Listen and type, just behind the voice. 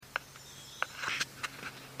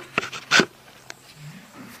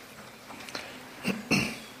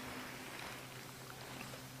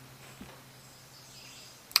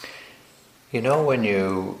You know, when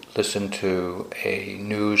you listen to a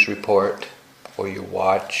news report or you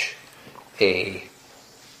watch a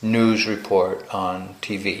news report on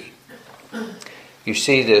TV, you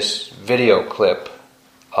see this video clip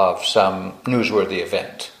of some newsworthy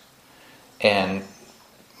event. And,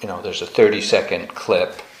 you know, there's a 30-second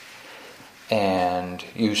clip, and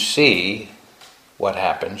you see what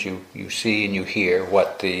happens. You see and you hear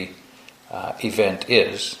what the event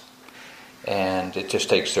is, and it just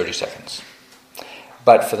takes 30 seconds.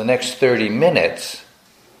 But for the next 30 minutes,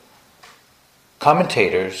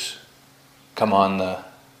 commentators come on the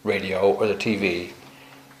radio or the TV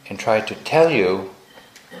and try to tell you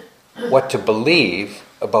what to believe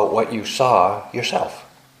about what you saw yourself.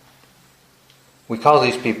 We call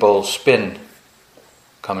these people spin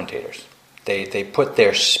commentators. They put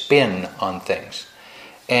their spin on things.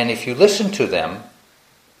 And if you listen to them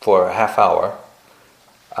for a half hour,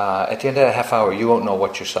 at the end of that half hour, you won't know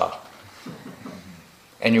what you saw.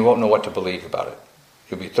 And you won't know what to believe about it.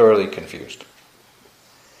 You'll be thoroughly confused.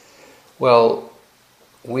 Well,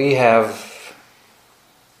 we have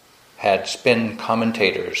had spin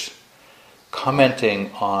commentators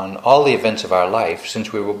commenting on all the events of our life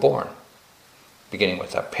since we were born, beginning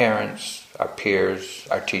with our parents, our peers,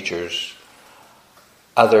 our teachers,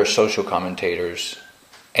 other social commentators,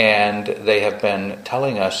 and they have been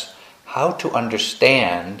telling us how to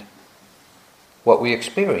understand what we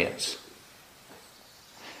experience.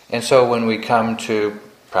 And so when we come to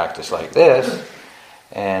practice like this,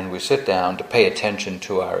 and we sit down to pay attention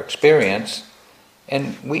to our experience,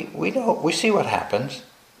 and we see what happens.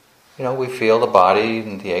 You know, we feel the body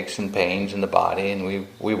and the aches and pains in the body, and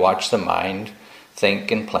we watch the mind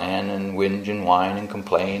think and plan and whinge and whine and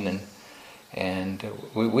complain, and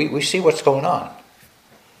we see what's going on.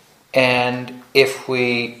 And if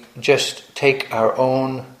we just take our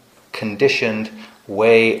own conditioned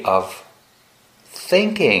way of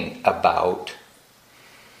thinking about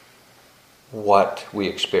what we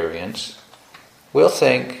experience, we'll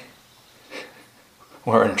think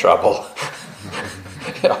we're in trouble.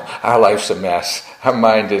 You know, our life's a mess. Our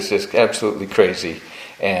mind is just absolutely crazy.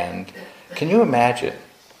 And can you imagine?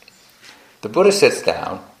 The Buddha sits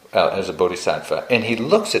down as a bodhisattva, and he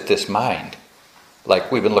looks at this mind,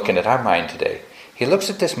 like we've been looking at our mind today. He looks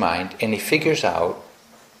at this mind, and he figures out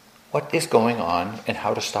what is going on and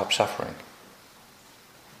how to stop suffering.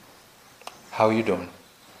 How are you doing?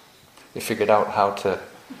 You figured out how to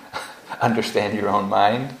understand your own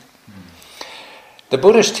mind? The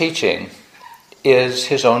Buddha's teaching is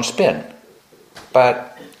his own spin.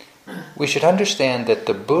 But we should understand that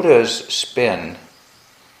the Buddha's spin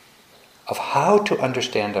of how to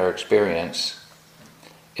understand our experience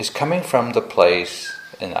is coming from the place,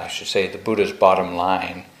 and I should say the Buddha's bottom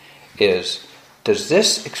line is, is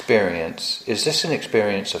this an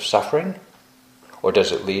experience of suffering? Or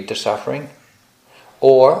does it lead to suffering?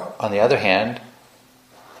 Or, on the other hand,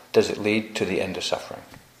 does it lead to the end of suffering?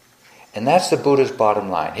 And that's the Buddha's bottom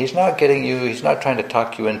line. He's not trying to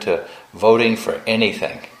talk you into voting for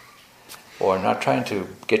anything, or not trying to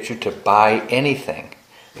get you to buy anything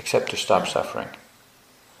except to stop suffering.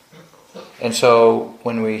 And so,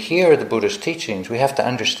 when we hear the Buddha's teachings, we have to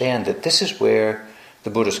understand that this is where the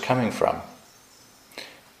Buddha's coming from,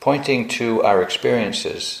 pointing to our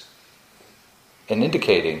experiences and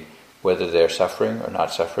indicating whether they're suffering or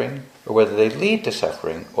not suffering, or whether they lead to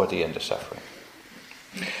suffering or the end of suffering.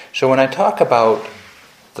 So when I talk about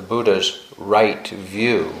the Buddha's right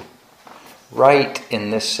view, right in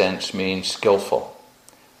this sense means skillful.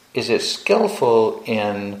 Is it skillful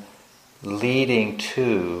in leading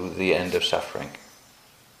to the end of suffering?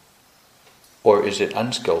 Or is it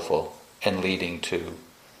unskillful and leading to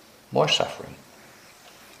more suffering?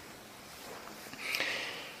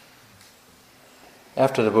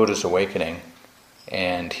 After the Buddha's awakening,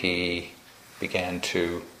 and he began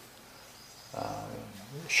to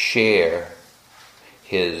share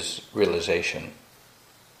his realization,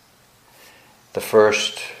 the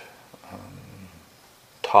first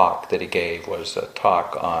talk that he gave was a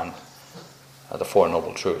talk on the Four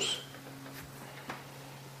Noble Truths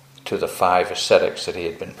to the 5 ascetics that he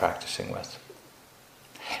had been practicing with.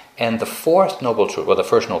 And the fourth Noble Truth, well, the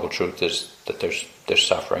first Noble Truth is that there's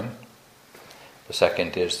suffering. The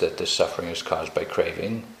second is that this suffering is caused by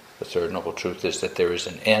craving. The third Noble Truth is that there is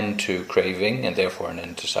an end to craving and therefore an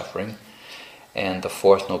end to suffering. And the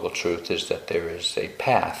fourth Noble Truth is that there is a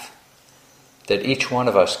path that each one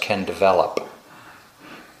of us can develop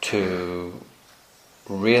to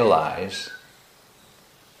realize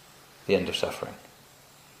the end of suffering.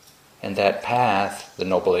 And that path, the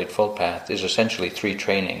Noble Eightfold Path, is essentially 3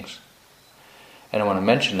 trainings. And I want to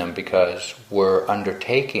mention them because we're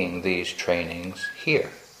undertaking these trainings here.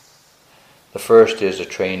 The first is a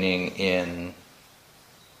training in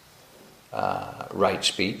right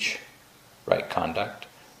speech, right conduct,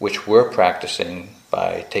 which we're practicing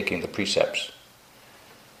by taking the precepts.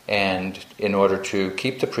 And in order to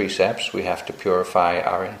keep the precepts, we have to purify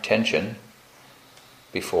our intention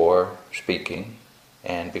before speaking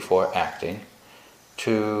and before acting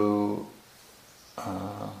to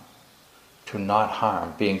not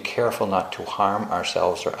harm, being careful not to harm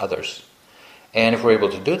ourselves or others. And if we're able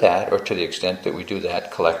to do that, or to the extent that we do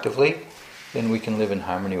that collectively, then we can live in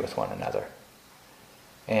harmony with one another.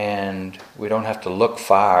 And we don't have to look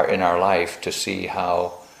far in our life to see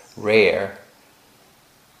how rare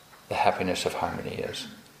the happiness of harmony is.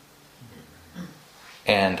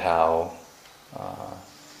 And how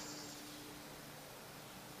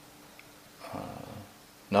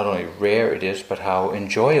not only rare it is, but how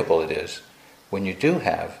enjoyable it is when you do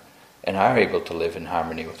have and are able to live in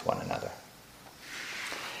harmony with one another.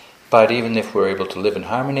 But even if we're able to live in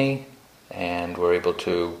harmony and we're able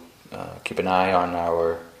to keep an eye on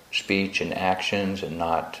our speech and actions and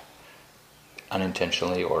not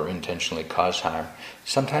unintentionally or intentionally cause harm,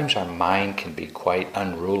 sometimes our mind can be quite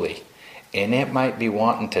unruly, and it might be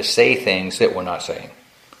wanting to say things that we're not saying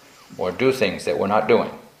or do things that we're not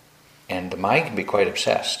doing, and the mind can be quite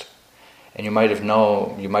obsessed. And you might have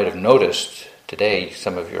noticed today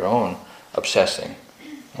some of your own obsessing: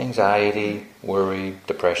 anxiety, worry,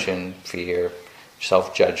 depression, fear,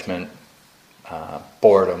 self-judgment,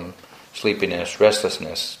 boredom, sleepiness,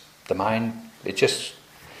 restlessness. The mind, it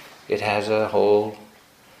has a whole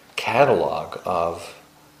catalog of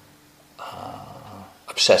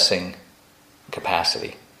obsessing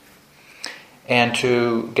capacity. And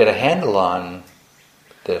to get a handle on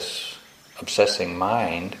this obsessing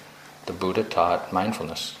mind, the Buddha taught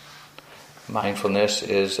mindfulness. Mindfulness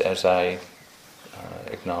is, as I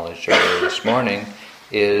acknowledged earlier this morning,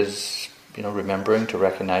 is remembering to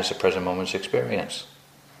recognize the present moment's experience.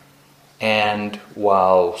 And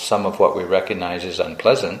while some of what we recognize is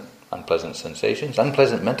unpleasant sensations,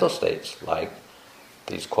 unpleasant mental states, like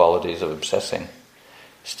these qualities of obsessing,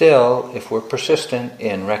 still, if we're persistent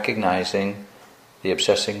in recognizing the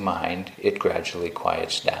obsessing mind, it gradually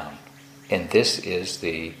quiets down. And this is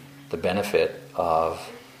the benefit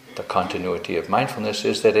of the continuity of mindfulness,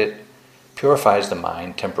 is that it purifies the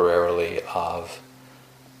mind temporarily of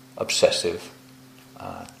obsessive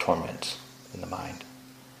torments in the mind.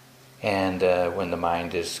 And when the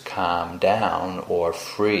mind is calmed down or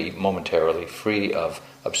momentarily free of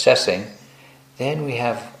obsessing, then we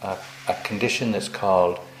have a condition that's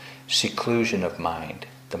called seclusion of mind.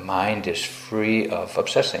 The mind is free of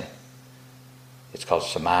obsessing. It's called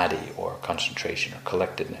samadhi, or concentration, or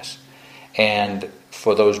collectedness. And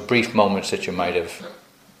for those brief moments that you might have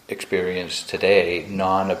experienced today,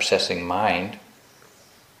 non-obsessing mind,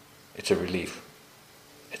 it's a relief.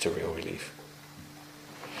 It's a real relief.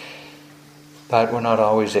 But we're not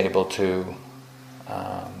always able to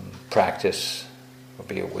practice or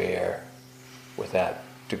be aware with that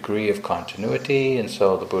degree of continuity, and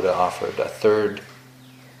so the Buddha offered a third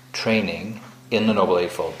training in the Noble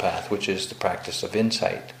Eightfold Path, which is the practice of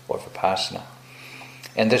insight, or Vipassana.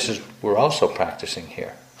 And this is we're also practicing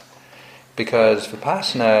here, because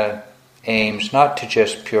Vipassana aims not to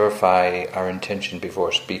just purify our intention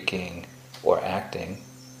before speaking or acting,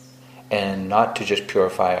 and not to just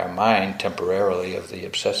purify our mind temporarily of the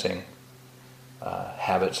obsessing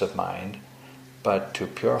habits of mind, but to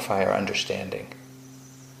purify our understanding.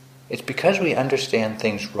 It's because we understand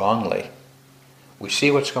things wrongly. We see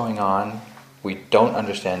what's going on, we don't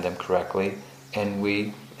understand them correctly, and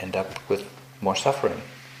we end up with more suffering.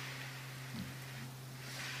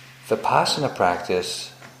 Vipassana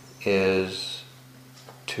practice is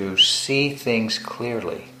to see things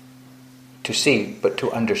clearly. To see, but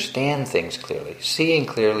to understand things clearly. Seeing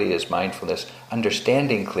clearly is mindfulness.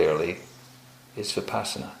 Understanding clearly is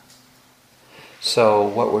Vipassana. So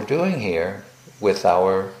what we're doing here with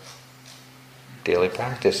our daily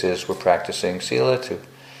practice is we're practicing sila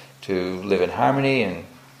to live in harmony and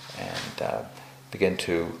begin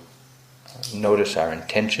to notice our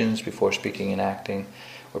intentions before speaking and acting.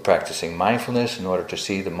 We're practicing mindfulness in order to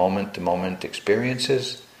see the moment-to-moment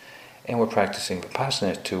experiences. And we're practicing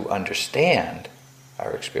Vipassana to understand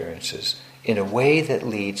our experiences in a way that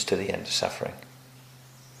leads to the end of suffering.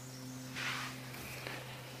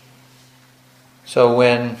 So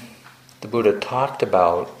when the Buddha talked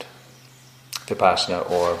about Vipassana,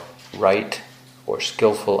 or right or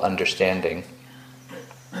skillful understanding,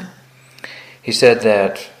 he said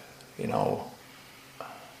that,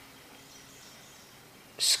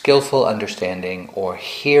 skillful understanding or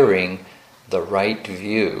hearing the right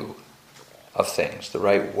view of things, the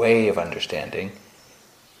right way of understanding,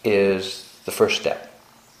 is the first step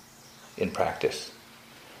in practice.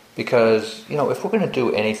 Because, if we're going to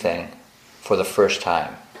do anything for the first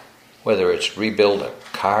time, whether it's rebuild a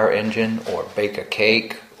car engine or bake a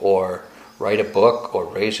cake or write a book or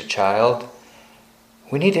raise a child,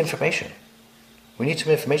 we need information. We need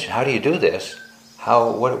some information. How do you do this?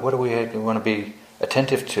 What do we want to be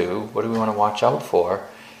attentive to? What do we want to watch out for?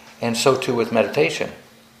 And so too with meditation,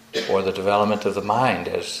 or the development of the mind,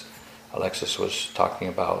 as Alexis was talking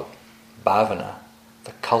about, bhavana,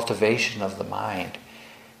 the cultivation of the mind.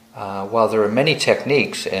 While there are many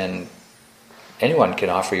techniques, and anyone can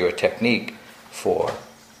offer you a technique for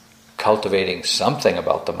cultivating something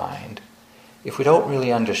about the mind, if we don't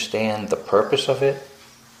really understand the purpose of it,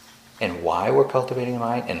 and why we're cultivating the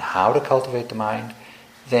mind, and how to cultivate the mind,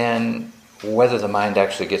 then whether the mind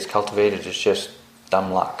actually gets cultivated is just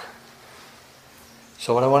dumb luck.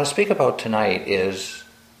 So what I want to speak about tonight is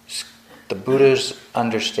the Buddha's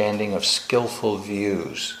understanding of skillful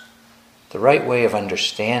views, the right way of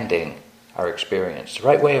understanding our experience, the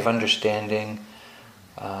right way of understanding,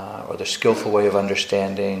 or the skillful way of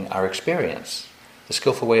understanding our experience, the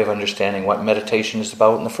skillful way of understanding what meditation is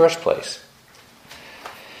about in the first place.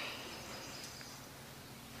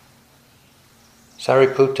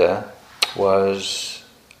 Sariputta was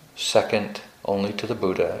second only to the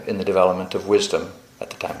Buddha in the development of wisdom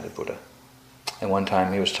at the time of the Buddha. And one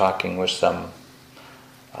time he was talking with some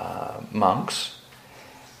monks,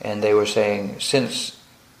 and they were saying, since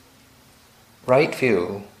right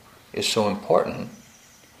view is so important,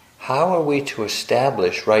 how are we to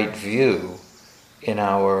establish right view in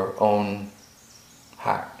our own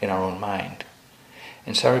heart, in our own mind?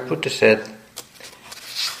 And Sariputta said,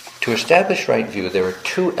 to establish right view, there are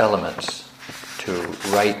two elements to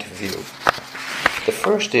right view. The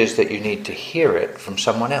first is that you need to hear it from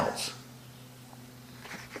someone else.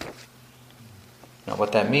 Now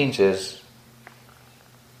what that means is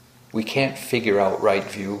we can't figure out right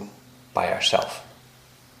view by ourselves.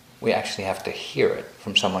 We actually have to hear it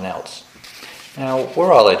from someone else. Now,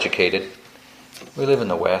 we're all educated. We live in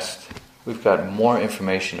the West. We've got more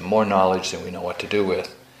information and more knowledge than we know what to do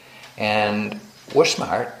with. And we're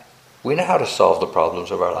smart. We know how to solve the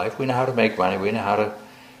problems of our life. We know how to make money. We know how to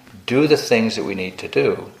do the things that we need to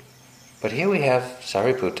do. But here we have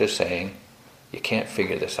Sariputta saying, you can't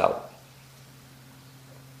figure this out.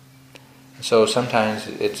 So sometimes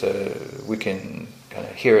we can kind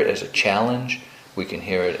of hear it as a challenge. We can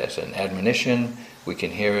hear it as an admonition. We can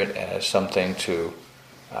hear it as something to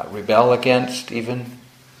rebel against even.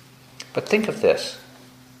 But think of this.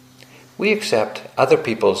 We accept other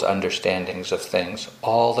people's understandings of things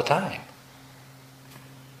all the time.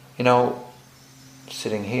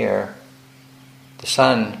 Sitting here, the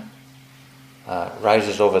sun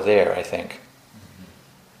rises over there, I think.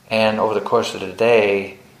 And over the course of the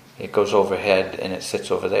day, it goes overhead and it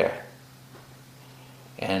sits over there.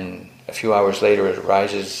 And a few hours later, it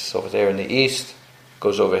rises over there in the east,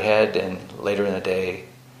 goes overhead, and later in the day,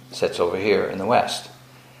 sits over here in the west.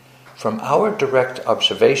 From our direct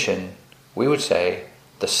observation, we would say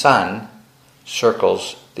the sun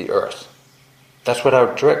circles the earth. That's what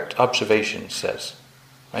our direct observation says,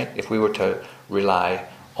 right? If we were to rely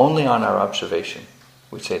only on our observation,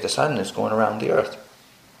 we'd say the sun is going around the earth.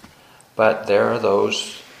 But there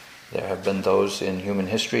have been those in human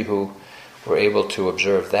history who were able to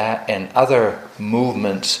observe that and other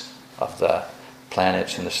movements of the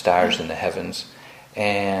planets and the stars in the heavens,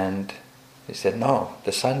 and they said, no,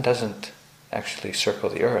 the sun doesn't actually circle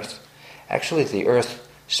the earth. Actually, the earth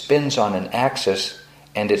spins on an axis,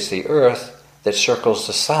 and it's the earth that circles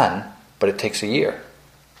the sun, but it takes a year.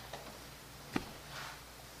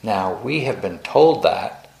 Now, we have been told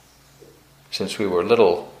that since we were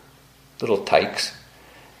little tykes,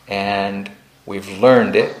 and we've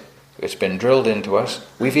learned it. It's been drilled into us.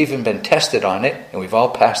 We've even been tested on it, and we've all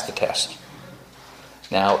passed the test.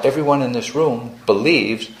 Now, everyone in this room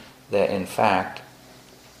believes that, in fact,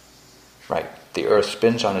 the earth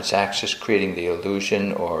spins on its axis, creating the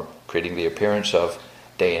illusion or creating the appearance of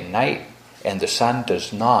day and night, and the sun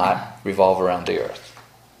does not revolve around the earth.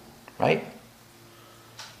 Right?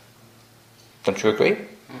 Don't you agree?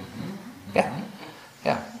 Mm-hmm.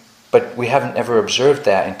 Yeah. But we haven't ever observed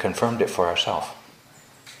that and confirmed it for ourselves.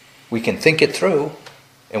 We can think it through,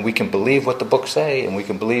 and we can believe what the books say, and we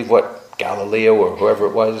can believe what Galileo or whoever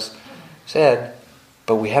it was said,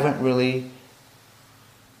 but we haven't really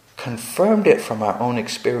confirmed it from our own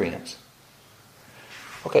experience.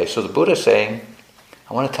 Okay, so the Buddha's saying,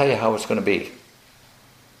 I want to tell you how it's going to be.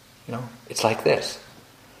 It's like this.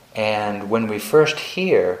 And when we first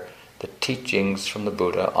hear the teachings from the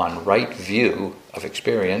Buddha on right view of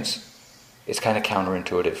experience, it's kind of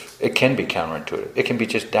counterintuitive. It can be counterintuitive. It can be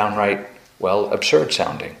just downright, absurd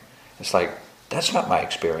sounding. It's like, that's not my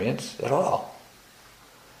experience at all.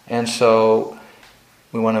 And so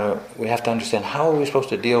we have to understand, how are we supposed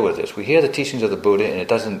to deal with this? We hear the teachings of the Buddha and it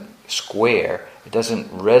doesn't square, it doesn't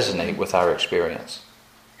resonate with our experience.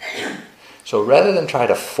 So rather than try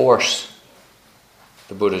to force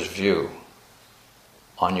the Buddha's view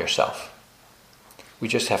on yourself, we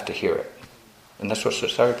just have to hear it. And that's what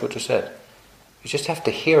Sariputta said. You just have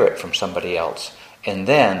to hear it from somebody else. And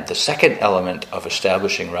then the second element of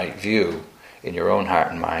establishing right view in your own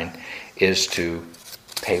heart and mind is to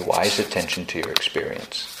pay wise attention to your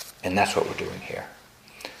experience. And that's what we're doing here.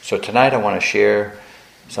 So tonight I want to share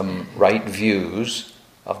some right views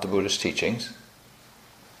of the Buddha's teachings.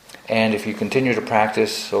 And if you continue to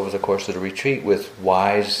practice over the course of the retreat with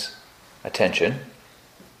wise attention,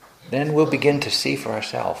 then we'll begin to see for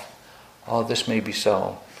ourselves, this may be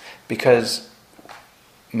so. Because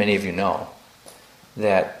many of you know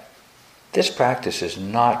that this practice is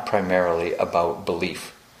not primarily about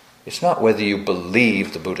belief. It's not whether you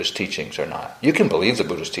believe the Buddha's teachings or not. You can believe the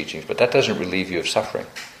Buddha's teachings, but that doesn't relieve you of suffering.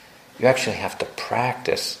 You actually have to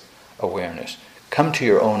practice awareness. Come to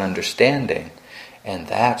your own understanding, and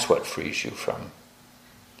that's what frees you from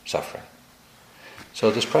suffering.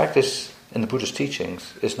 So this practice in the Buddha's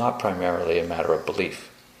teachings is not primarily a matter of belief.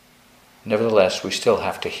 Nevertheless, we still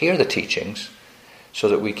have to hear the teachings so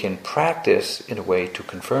that we can practice in a way to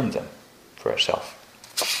confirm them for ourselves.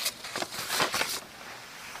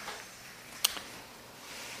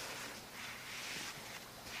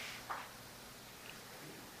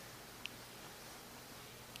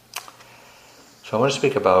 So I want to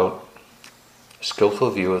speak about a skillful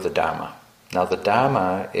view of the Dharma. Now the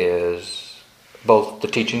Dharma is both the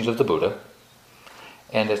teachings of the Buddha,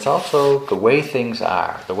 and it's also the way things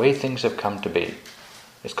are, the way things have come to be.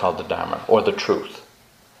 It's called the Dharma, or the truth.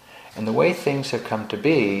 And the way things have come to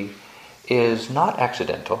be is not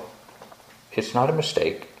accidental. It's not a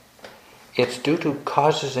mistake. It's due to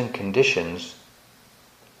causes and conditions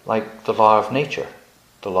like the law of nature.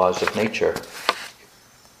 The laws of nature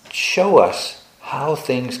show us how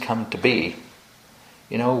things come to be.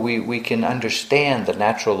 You know, we can understand the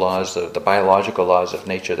natural laws, the biological laws of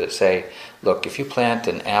nature that say, look, if you plant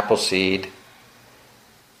an apple seed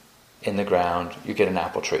in the ground, you get an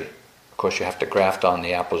apple tree. Of course, you have to graft on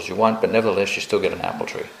the apples you want, but nevertheless, you still get an apple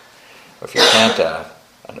tree. Or if you plant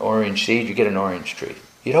an orange seed, you get an orange tree.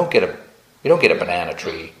 You don't get a banana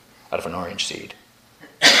tree out of an orange seed.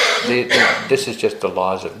 This is just the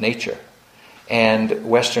laws of nature. And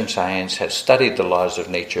Western science has studied the laws of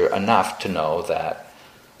nature enough to know that,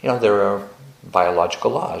 there are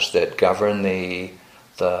biological laws that govern the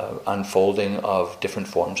unfolding of different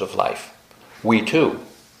forms of life. We too,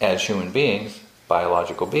 as human beings,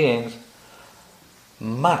 biological beings,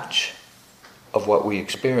 much of what we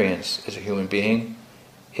experience as a human being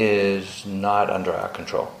is not under our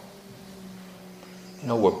control.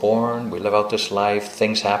 We're born, we live out this life,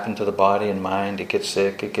 things happen to the body and mind, it gets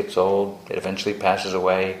sick, it gets old, it eventually passes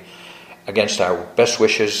away against our best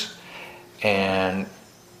wishes, and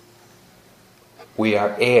we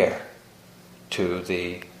are heir to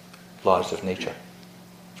the laws of nature.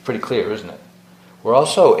 It's pretty clear, isn't it? We're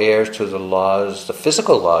also heirs to the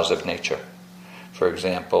physical laws of nature. For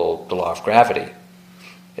example, the law of gravity.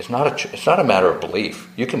 It's not a matter of belief.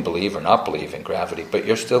 You can believe or not believe in gravity, but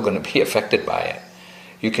you're still going to be affected by it.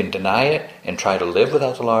 You can deny it and try to live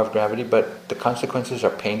without the law of gravity, but the consequences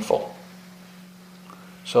are painful.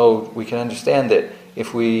 So we can understand that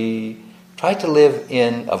if we try to live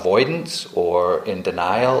in avoidance or in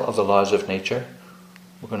denial of the laws of nature,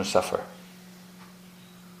 we're going to suffer.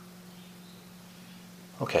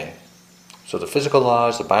 Okay, so the physical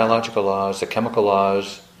laws, the biological laws, the chemical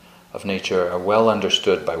laws of nature are well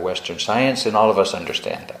understood by Western science, and all of us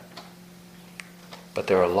understand that. But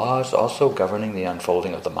there are laws also governing the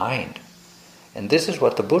unfolding of the mind. And this is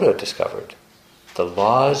what the Buddha discovered. The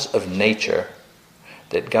laws of nature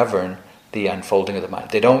that govern the unfolding of the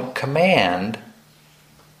mind. They don't command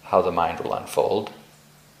how the mind will unfold,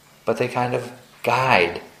 but they kind of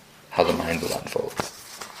guide how the mind will unfold.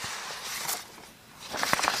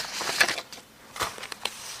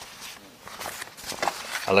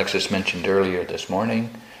 Alexis mentioned earlier this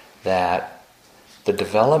morning that the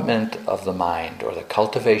development of the mind, or the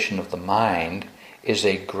cultivation of the mind, is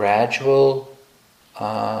a gradual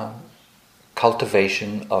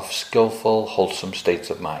cultivation of skillful, wholesome states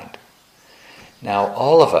of mind. Now,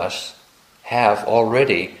 all of us have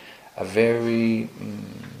already a very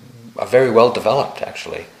well developed,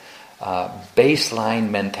 actually, baseline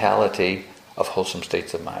mentality of wholesome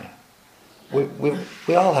states of mind.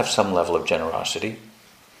 We all have some level of generosity.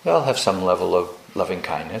 We all have some level of loving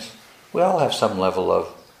kindness. We all have some level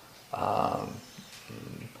of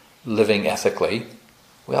living ethically.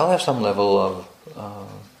 We all have some level of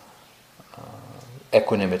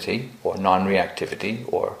equanimity or non-reactivity,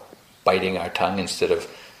 or biting our tongue instead of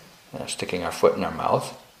sticking our foot in our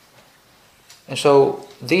mouth. And so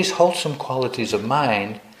these wholesome qualities of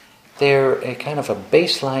mind, they're a kind of a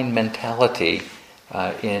baseline mentality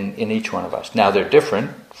in each one of us. Now they're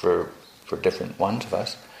different for different ones of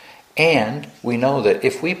us, and we know that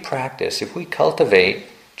if we practice, if we cultivate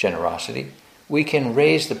generosity, we can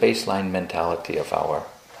raise the baseline mentality of our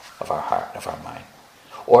heart, of our mind.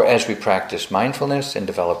 Or as we practice mindfulness and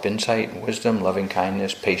develop insight and wisdom, loving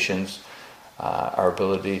kindness, patience, our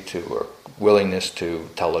ability to, or willingness to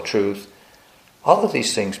tell the truth, all of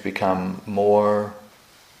these things become more,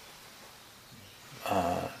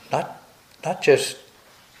 not just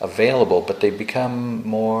available, but they become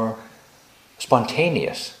more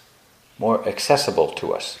spontaneous, more accessible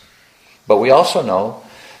to us. But we also know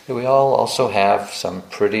that we all also have some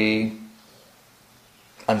pretty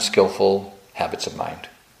unskillful habits of mind.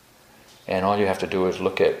 And all you have to do is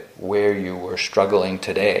look at where you were struggling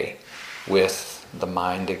today with the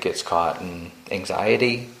mind that gets caught in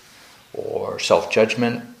anxiety, or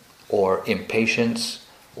self-judgment, or impatience,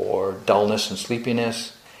 or dullness and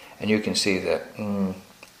sleepiness, and you can see that,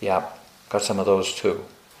 got some of those too.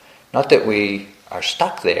 Not that we are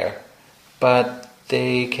stuck there, but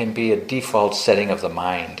they can be a default setting of the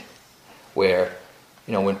mind, where,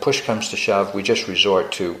 when push comes to shove, we just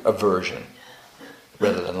resort to aversion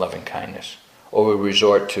rather than loving kindness, or we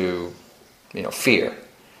resort to, fear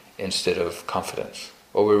instead of confidence,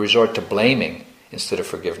 or we resort to blaming instead of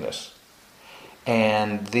forgiveness.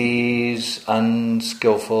 And these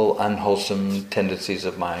unskillful, unwholesome tendencies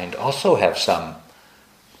of mind also have some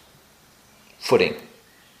footing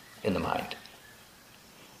in the mind.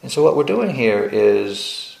 And so what we're doing here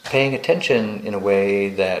is paying attention in a way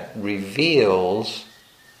that reveals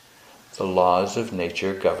the laws of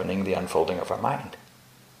nature governing the unfolding of our mind.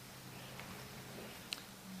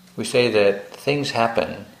 We say that things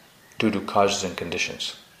happen due to causes and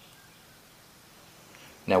conditions.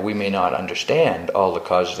 Now, we may not understand all the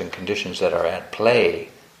causes and conditions that are at play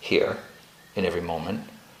here in every moment,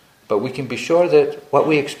 but we can be sure that what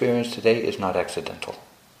we experience today is not accidental.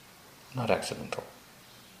 Not accidental.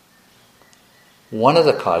 One of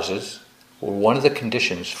the causes, or one of the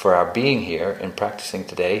conditions for our being here and practicing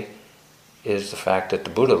today, is the fact that the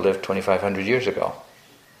Buddha lived 2,500 years ago.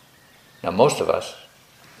 Now, most of us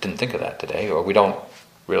didn't think of that today, or we don't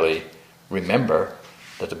really remember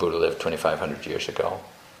that the Buddha lived 2,500 years ago.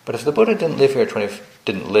 But if the Buddha didn't live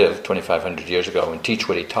 2,500 years ago and teach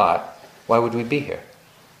what he taught, why would we be here?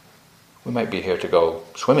 We might be here to go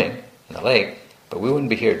swimming in the lake, but we wouldn't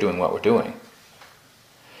be here doing what we're doing.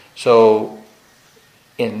 So,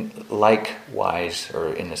 in likewise,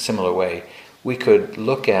 or in a similar way, we could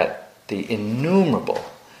look at the innumerable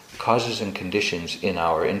causes and conditions in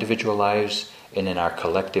our individual lives and in our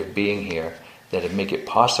collective being here that make it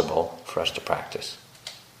possible for us to practice.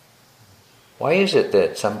 Why is it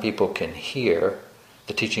that some people can hear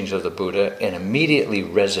the teachings of the Buddha and immediately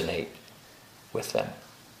resonate with them?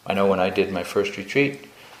 I know when I did my first retreat,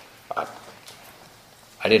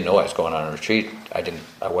 I didn't know I was going on a retreat.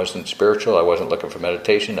 I wasn't spiritual. I wasn't looking for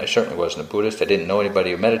meditation. I certainly wasn't a Buddhist. I didn't know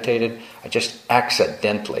anybody who meditated. I just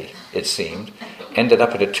accidentally, it seemed, ended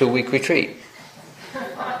up at a 2-week retreat.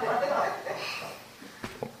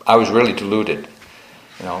 I was really deluded,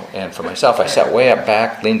 and for myself, I sat way up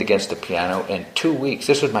back, leaned against the piano, and 2 weeks,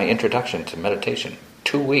 this was my introduction to meditation,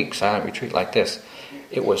 2 weeks silent retreat like this.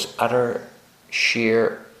 It was utter,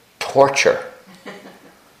 sheer torture.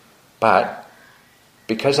 But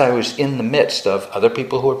because I was in the midst of other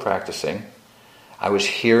people who were practicing, I was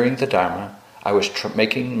hearing the Dharma, I was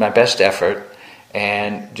making my best effort,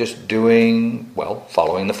 and just doing,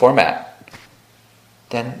 following the format.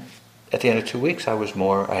 Then, at the end of 2 weeks, I had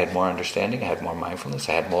more understanding, I had more mindfulness,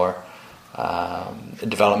 I had more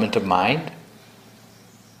development of mind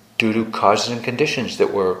due to causes and conditions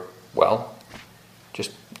that were,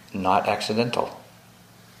 just not accidental.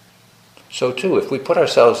 So too, if we put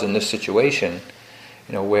ourselves in this situation,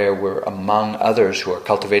 where we're among others who are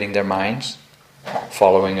cultivating their minds,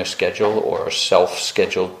 following a schedule or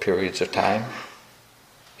self-scheduled periods of time,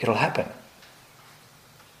 it'll happen.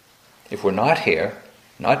 If we're not here,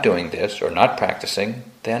 not doing this, or not practicing,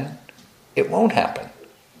 then it won't happen.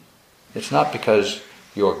 It's not because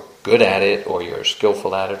you're good at it, or you're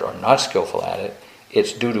skillful at it, or not skillful at it.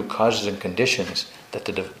 It's due to causes and conditions that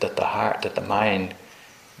the mind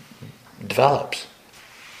develops.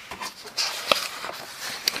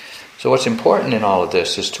 So what's important in all of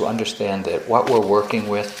this is to understand that what we're working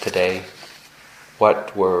with today,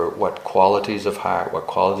 what qualities of heart, what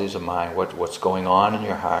qualities of mind, what's going on in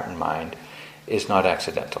your heart and mind is not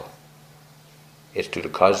accidental. It's due to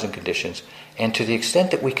causes and conditions, and to the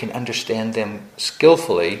extent that we can understand them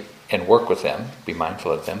skillfully and work with them, be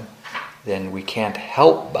mindful of them, then we can't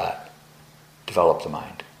help but develop the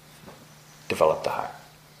mind, develop the heart,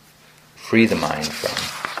 free the mind from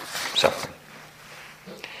suffering.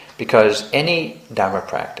 Because any Dharma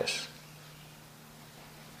practice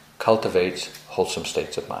cultivates wholesome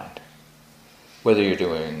states of mind. Whether you're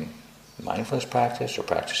doing mindfulness practice or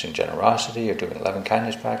practicing generosity or doing loving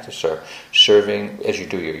kindness practice or serving as you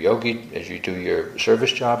do your yogi, as you do your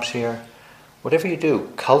service jobs here, whatever you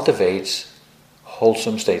do cultivates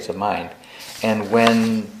wholesome states of mind. And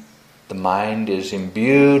when the mind is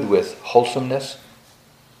imbued with wholesomeness,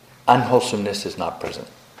 unwholesomeness is not present.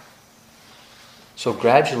 So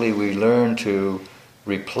gradually we learn to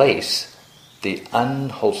replace the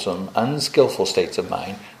unwholesome, unskillful states of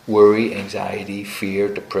mind, worry, anxiety, fear,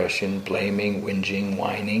 depression, blaming, whinging,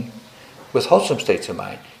 whining, with wholesome states of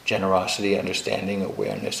mind, generosity, understanding,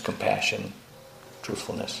 awareness, compassion,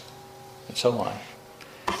 truthfulness, and so on.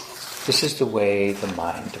 This is the way the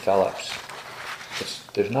mind develops.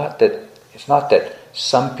 It's not that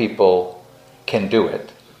some people can do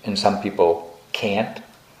it and some people can't.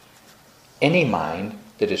 Any mind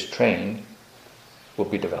that is trained will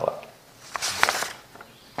be developed.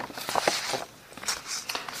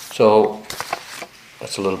 So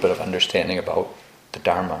that's a little bit of understanding about the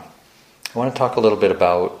Dharma. I want to talk a little bit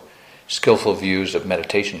about skillful views of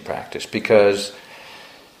meditation practice, because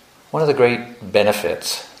one of the great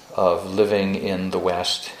benefits of living in the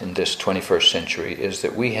West in this 21st century is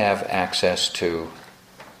that we have access to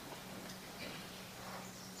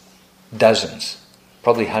dozens,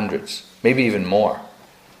 probably hundreds, maybe even more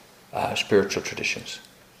spiritual traditions.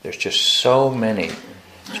 There's just so many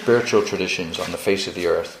spiritual traditions on the face of the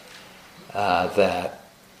earth that,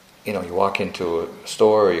 you walk into a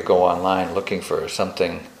store or you go online looking for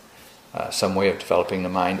something, some way of developing the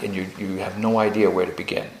mind, and you have no idea where to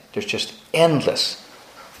begin. There's just endless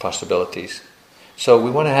possibilities. So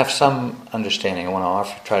we want to have some understanding. I want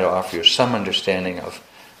to try to offer you some understanding of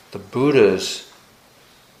the Buddha's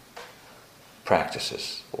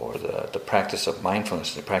practices, or the practice of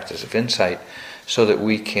mindfulness, the practice of insight, so that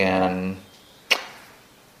we can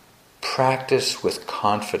practice with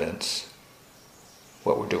confidence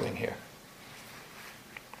what we're doing here.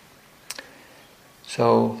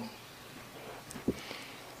 So,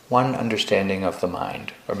 one understanding of the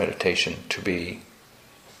mind, or meditation, to be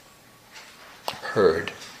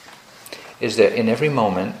heard, is that in every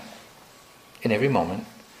moment,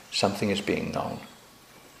 something is being known.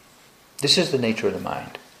 This is the nature of the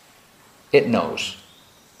mind. It knows.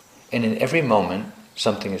 And in every moment,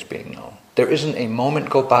 something is being known. There isn't a moment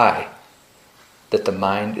go by that the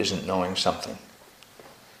mind isn't knowing something.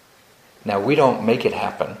 Now, we don't make it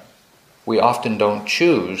happen. We often don't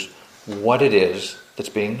choose what it is that's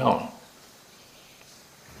being known.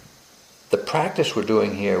 The practice we're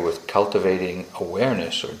doing here with cultivating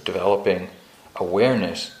awareness or developing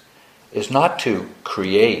awareness is not to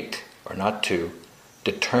create or not to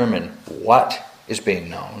determine what is being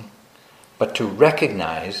known, but to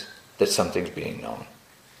recognize that something's being known,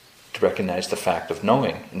 to recognize the fact of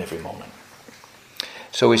knowing in every moment.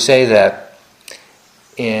 So we say that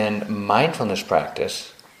in mindfulness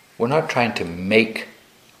practice, we're not trying to make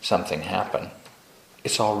something happen.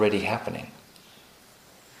 It's already happening.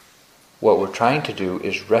 What we're trying to do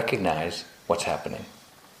is recognize what's happening.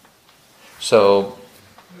 So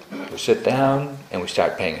we sit down and we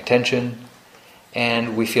start paying attention,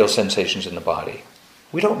 and we feel sensations in the body.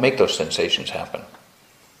 We don't make those sensations happen.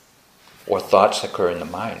 Or thoughts occur in the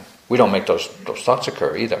mind. We don't make those thoughts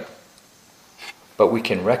occur either. But we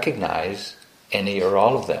can recognize any or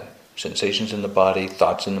all of them. Sensations in the body,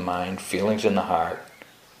 thoughts in the mind, feelings in the heart.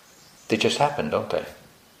 They just happen, don't they?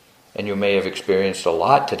 And you may have experienced a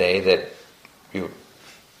lot today that you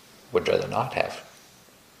would rather not have.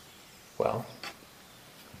 Well,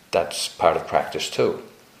 that's part of practice too.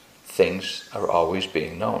 Things are always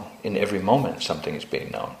being known. In every moment, something is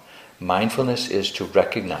being known. Mindfulness is to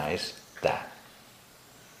recognize that.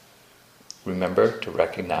 Remember to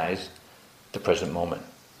recognize the present moment.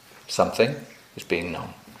 Something is being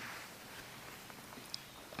known.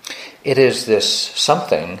 It is this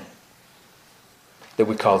something that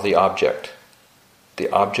we call the object. The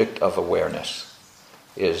object of awareness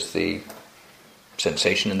is the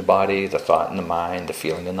sensation in the body, the thought in the mind, the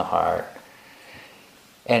feeling in the heart.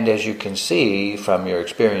 And as you can see from your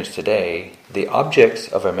experience today, the objects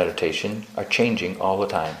of our meditation are changing all the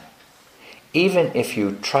time. Even if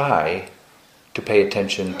you try to pay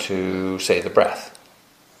attention to, say, the breath.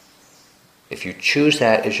 If you choose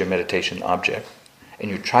that as your meditation object, and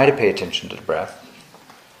you try to pay attention to the breath,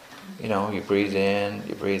 you breathe in,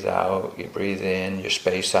 you breathe out, you breathe in, you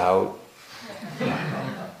space out.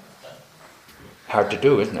 Hard to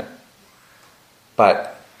do, isn't it?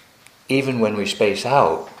 But even when we space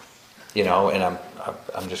out, and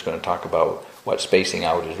I'm just going to talk about what spacing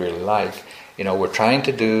out is really like. We're trying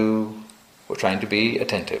to be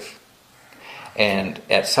attentive. And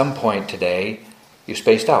at some point today, you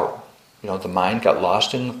spaced out. The mind got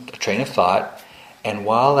lost in a train of thought, and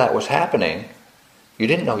while that was happening, you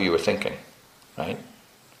didn't know you were thinking, right?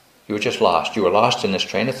 You were just lost. You were lost in this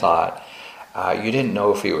train of thought. You didn't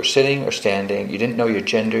know if you were sitting or standing. You didn't know your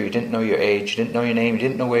gender. You didn't know your age. You didn't know your name. You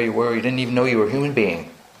didn't know where you were. You didn't even know you were a human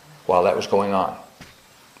being while that was going on,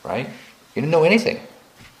 right? You didn't know anything.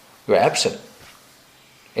 You were absent.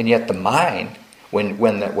 And yet the mind,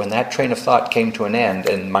 when that train of thought came to an end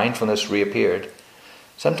and mindfulness reappeared,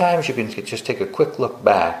 sometimes you can just take a quick look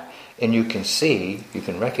back and you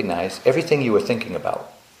can recognize everything you were thinking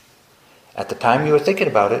about. At the time you were thinking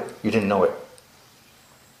about it, you didn't know it.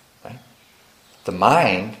 Right? The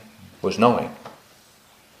mind was knowing,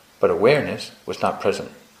 but awareness was not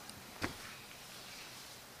present.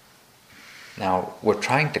 Now, we're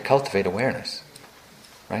trying to cultivate awareness,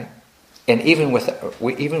 right? And even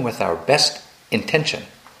with our best intention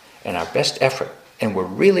and our best effort, and we're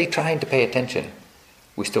really trying to pay attention,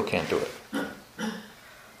 we still can't do it.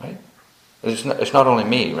 Right? It's not only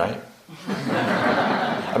me, right?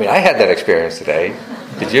 I had that experience today.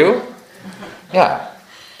 Did you? Yeah.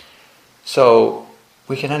 So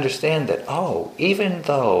we can understand that, even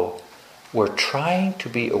though we're trying to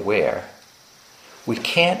be aware, we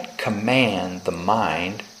can't command the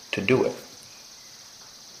mind to do it.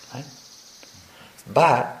 Right?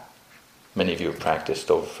 But, many of you have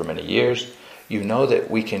practiced over for many years, you know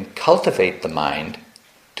that we can cultivate the mind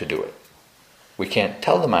to do it. We can't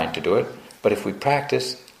tell the mind to do it, but if we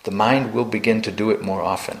practice, the mind will begin to do it more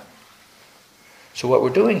often. So what we're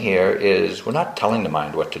doing here is, we're not telling the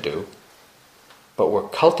mind what to do, but we're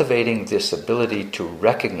cultivating this ability to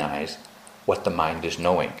recognize what the mind is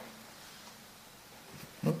knowing.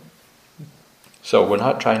 So we're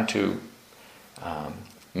not trying to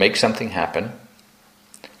make something happen.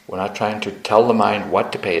 We're not trying to tell the mind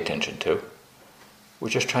what to pay attention to. We're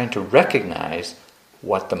just trying to recognize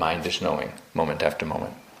what the mind is knowing, moment after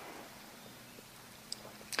moment.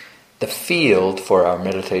 The field for our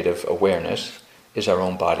meditative awareness is our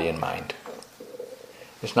own body and mind.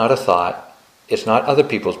 It's not a thought. It's not other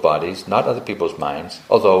people's bodies, not other people's minds,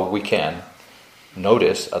 although we can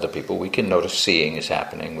notice other people. We can notice seeing is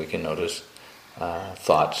happening. We can notice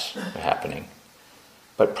thoughts are happening.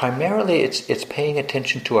 But primarily it's paying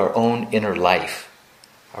attention to our own inner life,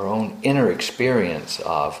 our own inner experience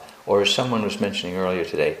of, or as someone was mentioning earlier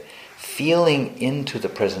today, feeling into the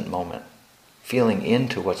present moment, feeling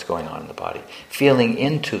into what's going on in the body, feeling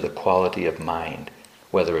into the quality of mind,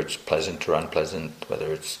 whether it's pleasant or unpleasant,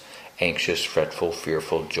 whether it's anxious, fretful,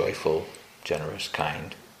 fearful, joyful, generous,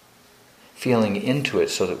 kind. Feeling into it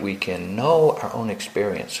so that we can know our own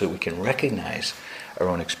experience, so that we can recognize our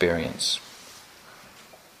own experience.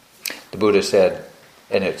 The Buddha said,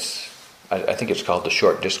 and I think it's called the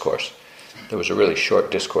short discourse. There was a really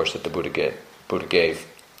short discourse that the Buddha gave.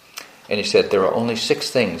 And he said, there are only 6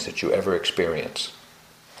 things that you ever experience.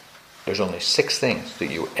 There's only 6 things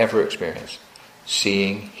that you ever experience.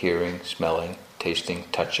 Seeing, hearing, smelling, tasting,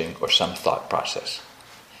 touching, or some thought process.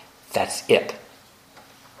 That's it.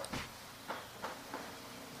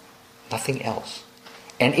 Nothing else.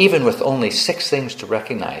 And even with only 6 things to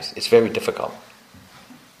recognize, it's very difficult.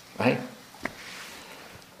 Right?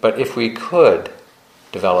 But if we could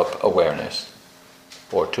develop awareness,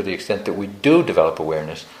 or to the extent that we do develop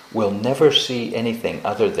awareness, we'll never see anything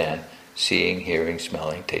other than seeing, hearing,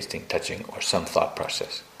 smelling, tasting, touching, or some thought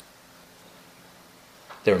process.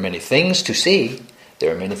 There are many things to see,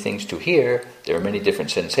 there are many things to hear, there are many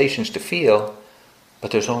different sensations to feel,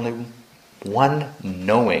 but there's only one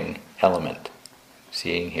knowing element.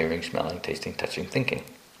 Seeing, hearing, smelling, tasting, touching, thinking.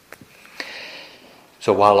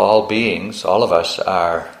 So while all beings, all of us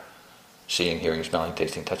are seeing, hearing, smelling,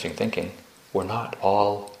 tasting, touching, thinking, we're not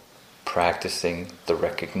all practicing the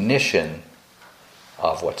recognition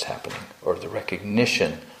of what's happening, or the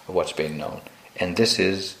recognition of what's being known. And this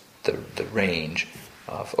is the range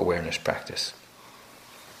of awareness practice.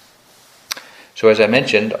 So as I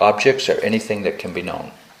mentioned, objects are anything that can be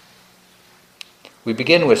known. We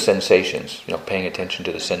begin with sensations, paying attention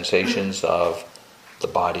to the sensations of the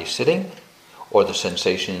body sitting, or the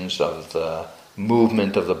sensations of the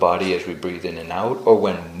movement of the body as we breathe in and out, or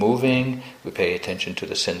when moving, we pay attention to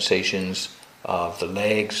the sensations of the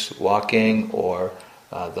legs walking, or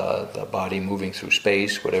the body moving through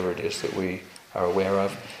space, whatever it is that we are aware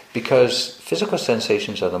of. Because physical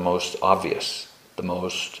sensations are the most obvious, the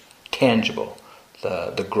most tangible,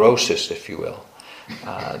 the grossest, if you will.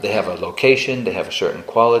 They have a location, they have a certain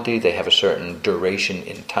quality, they have a certain duration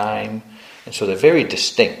in time, and so they're very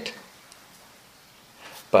distinct.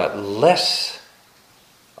 But less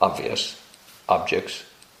obvious objects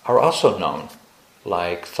are also known,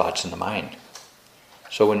 like thoughts in the mind.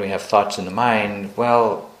 So when we have thoughts in the mind,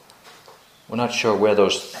 well, we're not sure where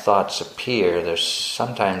those thoughts appear.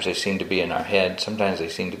 Sometimes they seem to be in our head, sometimes they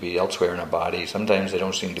seem to be elsewhere in our body, sometimes they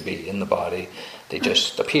don't seem to be in the body, they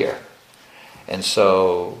just appear. And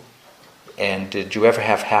did you ever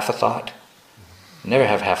have half a thought? Never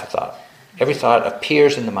have half a thought. Every thought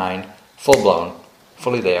appears in the mind, full-blown,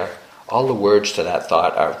 fully there. All the words to that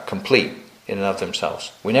thought are complete in and of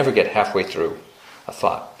themselves. We never get halfway through a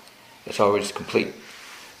thought. It's always complete.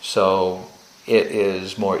 So it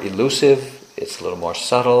is more elusive, it's a little more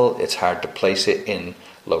subtle, it's hard to place it in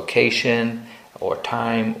location or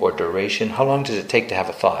time or duration. How long does it take to have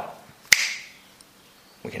a thought?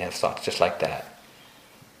 We can have thoughts just like that.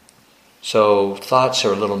 So thoughts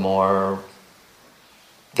are a little more,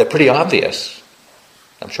 they're pretty obvious.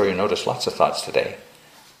 I'm sure you noticed lots of thoughts today.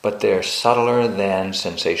 But they're subtler than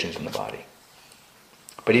sensations in the body.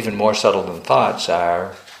 But even more subtle than thoughts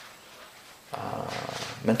are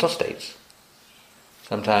mental states.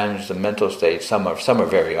 Sometimes the mental states, some are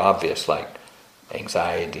very obvious, like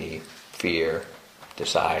anxiety, fear,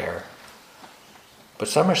 desire. But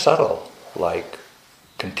some are subtle, like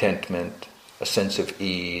contentment, a sense of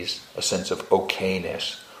ease, a sense of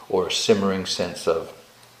okayness, or a simmering sense of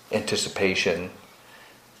anticipation.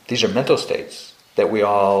 These are mental states that we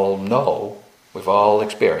all know, we've all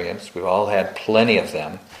experienced, we've all had plenty of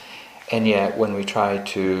them, and yet when we try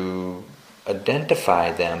to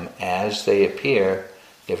identify them as they appear,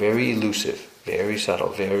 they're very elusive, very subtle,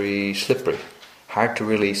 very slippery. Hard to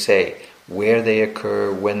really say where they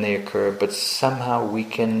occur, when they occur, but somehow we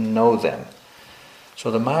can know them. So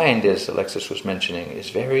the mind, as Alexis was mentioning, is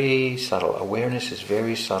very subtle. Awareness is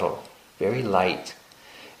very subtle, very light.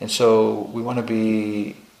 And so we want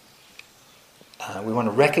to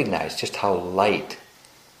recognize just how light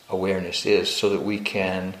awareness is so that we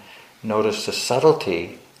can notice the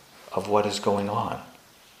subtlety of what is going on.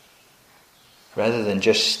 Rather than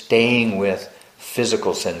just staying with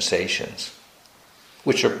physical sensations,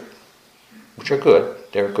 which are good,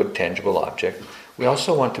 they're a good tangible object. We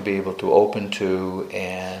also want to be able to open to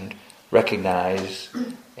and recognize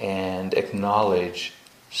and acknowledge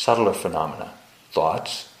subtler phenomena,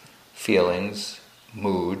 thoughts, feelings,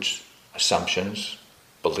 moods, assumptions,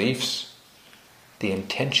 beliefs, the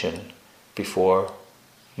intention before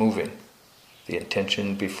moving, the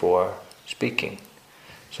intention before speaking.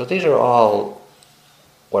 So these are all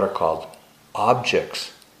what are called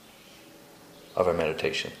objects of our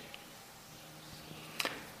meditation.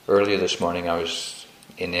 Earlier this morning I was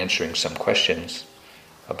in answering some questions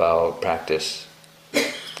about practice.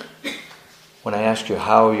 When I ask you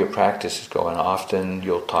how your practice is going, often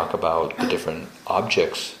you'll talk about the different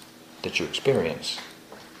objects that you experience.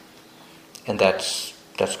 And that's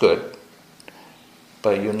good.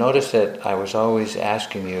 But you'll notice that I was always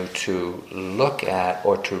asking you to look at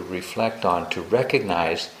or to reflect on, to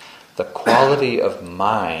recognize the quality of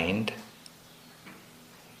mind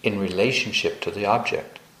in relationship to the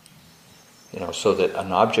object. So that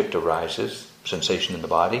an object arises, sensation in the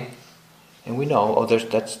body, and we know,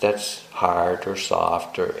 that's hard or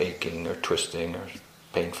soft or aching or twisting or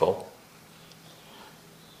painful.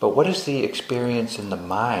 But what is the experience in the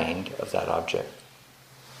mind of that object?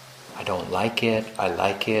 I don't like it, I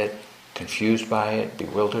like it, confused by it,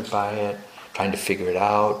 bewildered by it, trying to figure it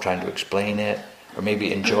out, trying to explain it, or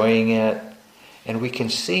maybe enjoying it. And we can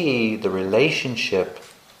see the relationship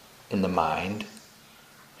in the mind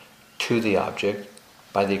to the object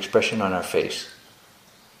by the expression on our face.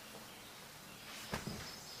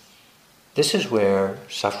 This is where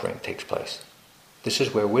suffering takes place. This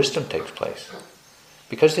is where wisdom takes place.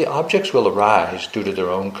 Because the objects will arise due to their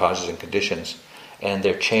own causes and conditions, and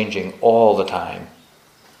they're changing all the time.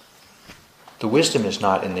 The wisdom is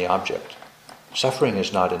not in the object. Suffering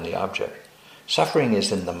is not in the object. Suffering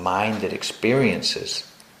is in the mind that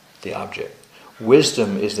experiences the object.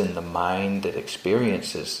 Wisdom is in the mind that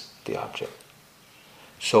experiences the object.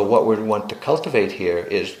 So what we want to cultivate here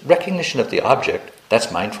is recognition of the object,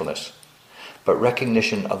 that's mindfulness. but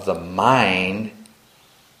recognition of the mind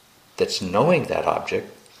that's knowing that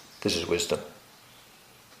object. This is wisdom.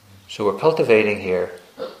 So we're cultivating here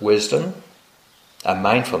wisdom,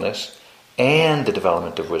 mindfulness, and the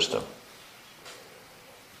development of wisdom.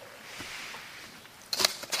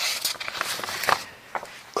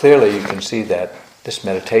 Clearly you can see that this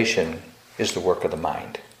meditation is the work of the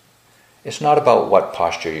mind. It's not about what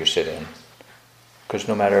posture you sit in, because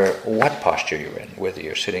no matter what posture you're in, whether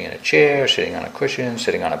you're sitting in a chair, sitting on a cushion,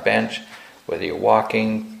 sitting on a bench, whether you're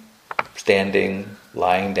walking, standing,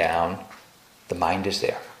 lying down, the mind is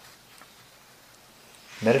there.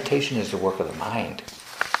 Meditation is the work of the mind.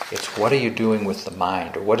 It's what are you doing with the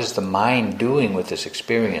mind, or what is the mind doing with this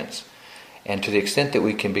experience? And to the extent that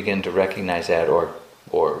we can begin to recognize that or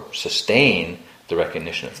sustain the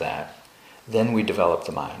recognition of that, then we develop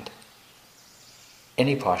the mind.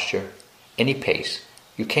 Any posture, any pace.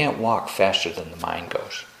 You can't walk faster than the mind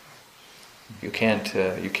goes. You can't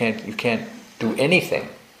do anything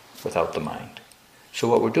without the mind. So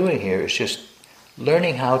what we're doing here is just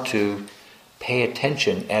learning how to pay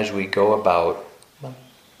attention as we go about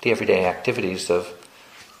the everyday activities of,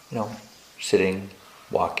 sitting,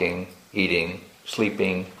 walking, eating,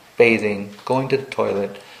 sleeping, bathing, going to the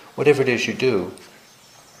toilet, whatever it is you do.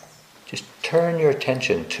 Just turn your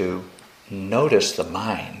attention to notice the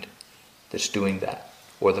mind that's doing that,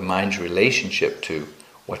 or the mind's relationship to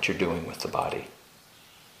what you're doing with the body.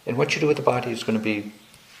 And what you do with the body is going to be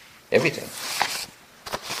everything.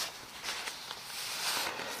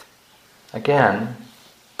 Again,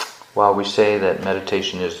 while we say that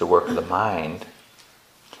meditation is the work of the mind,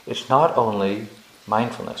 it's not only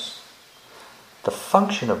mindfulness. The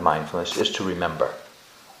function of mindfulness is to remember.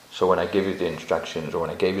 So when I give you the instructions, or when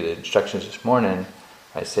I gave you the instructions this morning,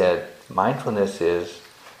 I said mindfulness is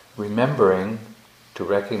remembering to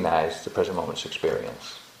recognize the present moment's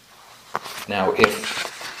experience. Now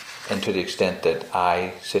and to the extent that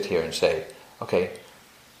I sit here and say, okay,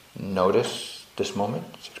 notice this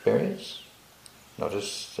moment's experience,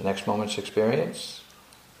 notice the next moment's experience,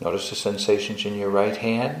 notice the sensations in your right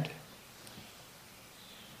hand,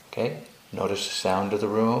 okay, notice the sound of the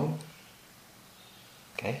room,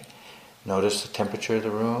 okay, notice the temperature of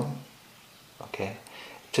the room, okay.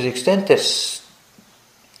 To the extent that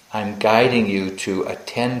I'm guiding you to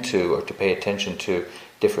attend to or to pay attention to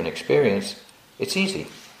different experience, it's easy.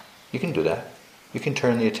 You can do that. You can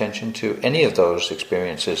turn the attention to any of those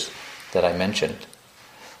experiences that I mentioned.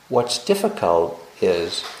 What's difficult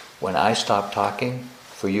is when I stop talking,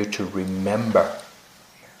 for you to remember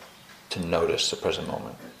to notice the present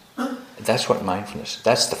moment. That's what mindfulness is.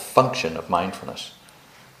 That's the function of mindfulness.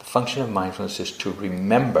 The function of mindfulness is to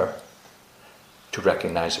remember to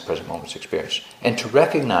recognize the present moment's experience. And to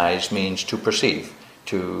recognize means to perceive,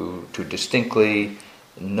 to distinctly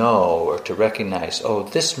know or to recognize, oh,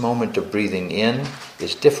 this moment of breathing in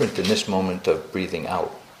is different than this moment of breathing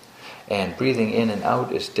out. And breathing in and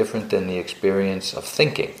out is different than the experience of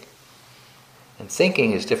thinking. And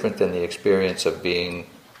thinking is different than the experience of being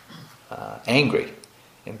angry.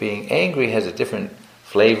 And being angry has a different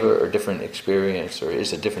flavor or different experience, or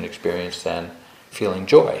is a different experience than feeling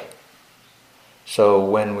joy. So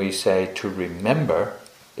when we say to remember,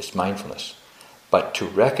 it's mindfulness. But to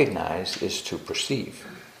recognize is to perceive.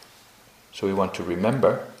 So we want to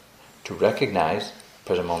remember, to recognize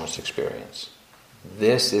present moment's experience.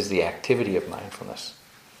 This is the activity of mindfulness.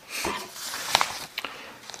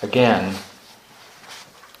 Again,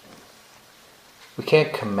 we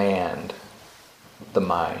can't command the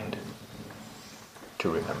mind to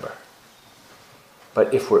remember.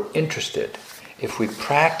 But if we're interested, if we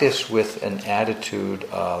practice with an attitude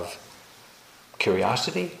of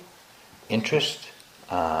curiosity, interest,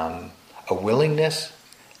 a willingness,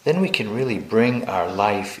 then we can really bring our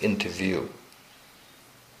life into view.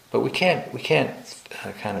 But we can't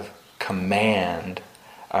kind of command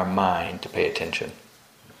our mind to pay attention.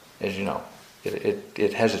 As you know,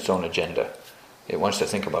 it has its own agenda. It wants to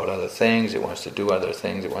think about other things, it wants to do other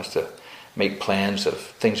things, it wants to make plans of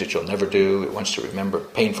things that you'll never do, it wants to remember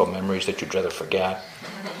painful memories that you'd rather forget.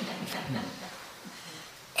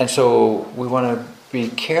 And so we want to be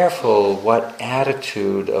careful what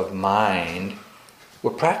attitude of mind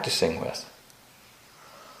we're practicing with.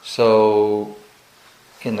 So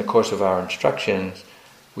in the course of our instructions,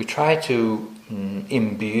 we try to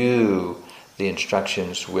imbue the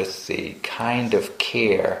instructions with the kind of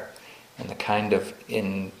care and the kind of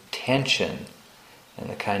intention and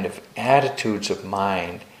the kind of attitudes of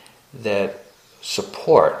mind that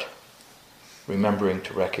support remembering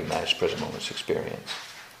to recognize present moment's experience.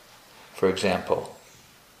 For example,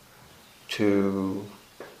 to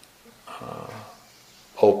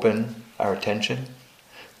open our attention,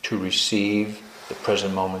 to receive the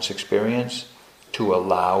present moment's experience, to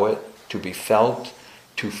allow it to be felt,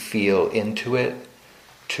 to feel into it,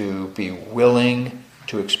 to be willing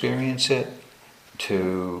to experience it,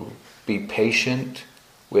 to be patient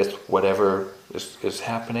with whatever is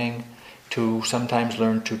happening, to sometimes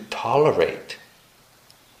learn to tolerate.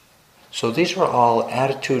 So these are all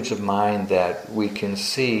attitudes of mind that we can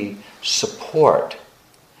see support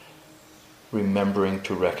remembering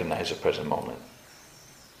to recognize the present moment.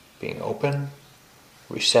 Being open,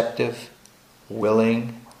 receptive,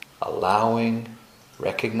 willing, allowing,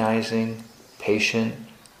 recognizing, patient,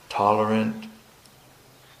 tolerant.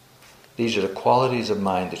 These are the qualities of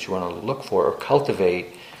mind that you want to look for or cultivate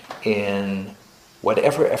in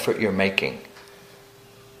whatever effort you're making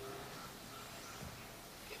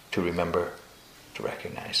to remember, to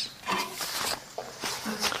recognize.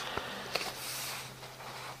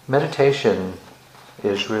 Meditation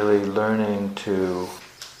is really learning to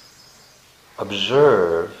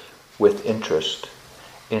observe with interest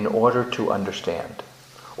in order to understand,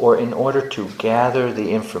 or in order to gather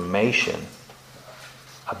the information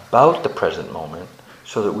about the present moment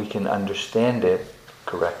so that we can understand it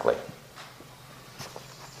correctly.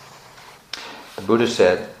 The Buddha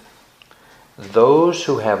said, those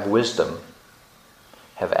who have wisdom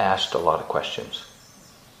have asked a lot of questions.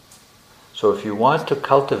 So if you want to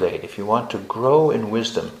cultivate, if you want to grow in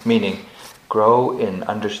wisdom, meaning grow in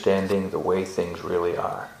understanding the way things really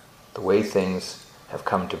are, the way things have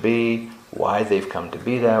come to be, why they've come to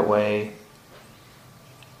be that way,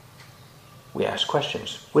 we ask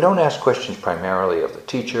questions. We don't ask questions primarily of the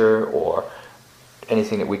teacher or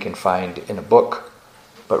anything that we can find in a book,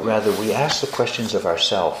 but rather we ask the questions of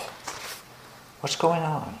ourselves. What's going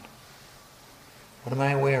on? What am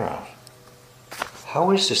I aware of? How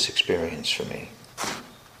is this experience for me?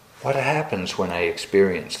 What happens when I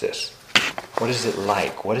experience this? What is it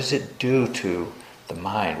like? What does it do to the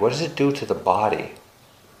mind? What does it do to the body?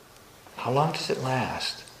 How long does it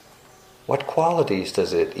last? What qualities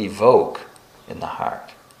does it evoke in the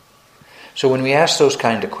heart? So when we ask those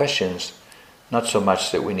kind of questions, not so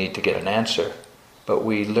much that we need to get an answer, but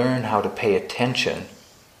we learn how to pay attention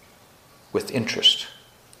with interest.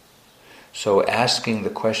 So asking the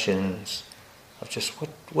questions of just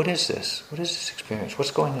what is this? What is this experience?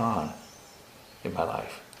 What's going on in my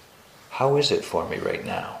life? How is it for me right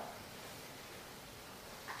now?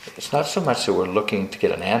 It's not so much that we're looking to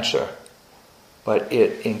get an answer, but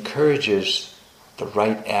it encourages the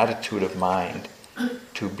right attitude of mind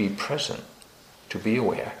to be present, to be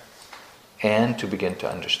aware, and to begin to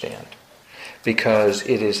understand. Because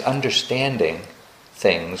it is understanding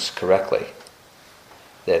things correctly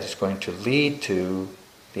that is going to lead to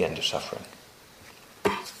the end of suffering.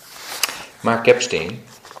 Mark Epstein,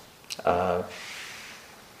 a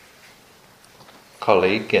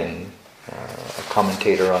colleague and a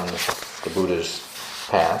commentator on the Buddha's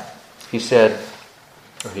path, he said,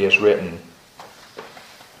 or he has written,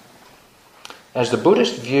 as the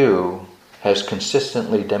Buddhist view has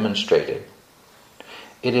consistently demonstrated,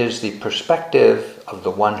 it is the perspective of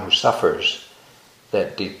the one who suffers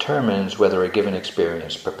that determines whether a given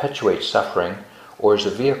experience perpetuates suffering or is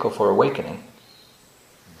a vehicle for awakening.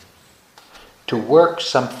 To work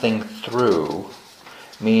something through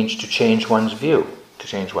means to change one's view, to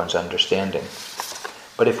change one's understanding.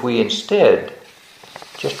 But if we instead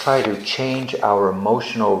just try to change our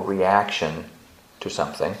emotional reaction to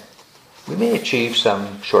something, we may achieve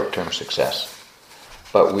some short-term success,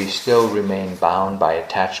 but we still remain bound by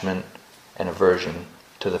attachment and aversion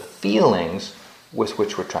to the feelings with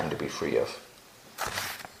which we're trying to be free of.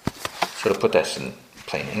 So to put that in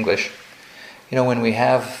plain English, when we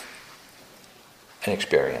have an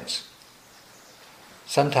experience,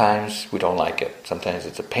 sometimes we don't like it. Sometimes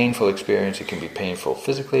it's a painful experience. It can be painful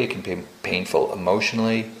physically. It can be painful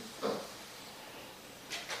emotionally.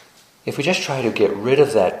 If we just try to get rid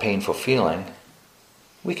of that painful feeling,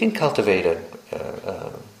 we can cultivate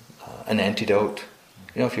an antidote.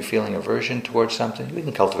 If you're feeling aversion towards something, we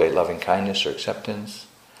can cultivate loving kindness or acceptance.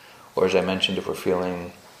 Or as I mentioned, if we're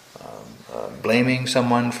feeling blaming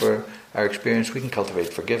someone for our experience, we can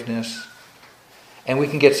cultivate forgiveness. And we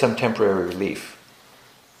can get some temporary relief.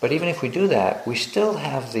 But even if we do that, we still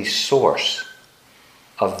have the source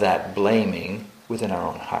of that blaming within our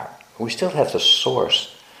own heart. We still have the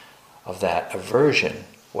source of that aversion,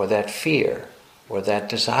 or that fear, or that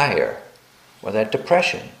desire, or that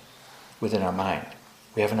depression within our mind.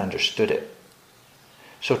 We haven't understood it.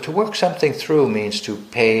 So to work something through means to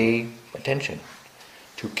pay attention,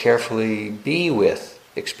 to carefully be with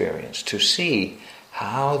experience, to see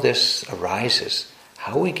how this arises,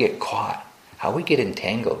 how we get caught, how we get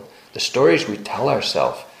entangled, The stories we tell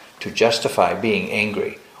ourselves to justify being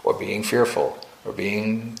angry or being fearful or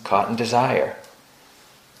being caught in desire,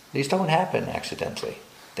 these don't happen accidentally.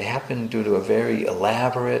 They happen due to a very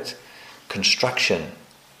elaborate construction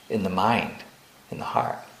in the mind, in the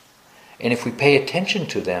heart. And if we pay attention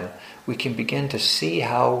to them, we can begin to see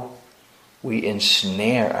how we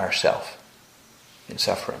ensnare ourselves in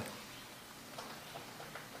suffering.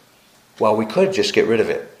 While we could just get rid of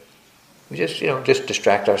it. We just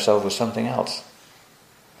distract ourselves with something else.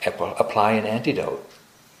 Apply an antidote.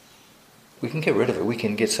 We can get rid of it. We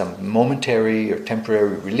can get some momentary or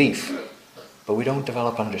temporary relief, but we don't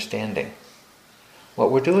develop understanding. What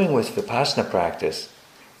we're doing with Vipassana practice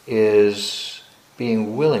is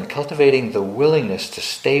being willing, cultivating the willingness to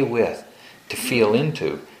stay with, to feel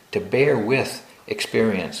into, to bear with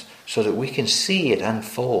experience, so that we can see it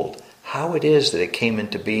unfold, how it is that it came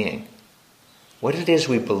into being, what it is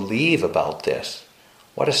we believe about this,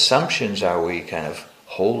 what assumptions are we kind of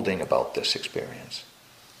holding about this experience.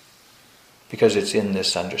 Because it's in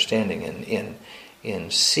this understanding,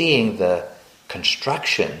 in seeing the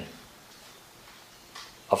construction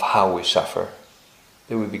of how we suffer,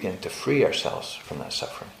 that we begin to free ourselves from that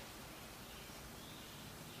suffering.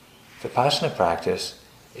 Vipassana practice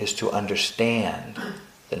is to understand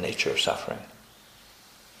the nature of suffering.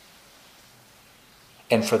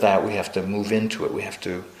 And for that we have to move into it. We have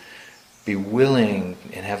to be willing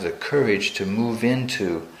and have the courage to move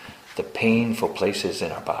into the painful places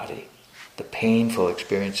in our body, the painful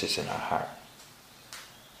experiences in our heart.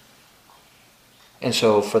 And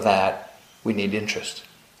so for that, we need interest.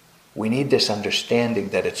 We need this understanding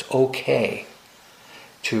that it's okay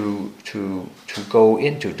to go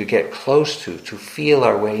into, to get close to feel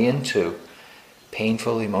our way into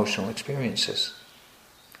painful emotional experiences.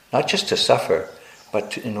 Not just to suffer,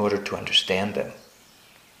 but in order to understand them.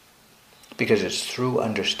 Because it's through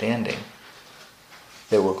understanding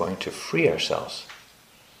that we're going to free ourselves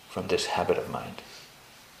from this habit of mind.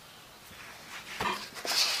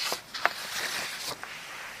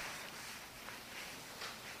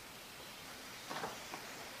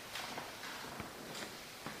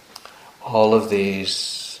 All of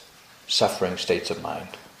these suffering states of mind,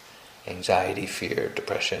 anxiety, fear,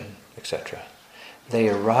 depression, etc., they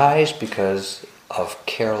arise because of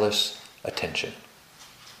careless attention.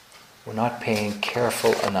 We're not paying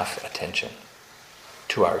careful enough attention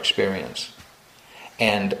to our experience.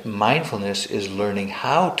 And mindfulness is learning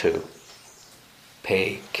how to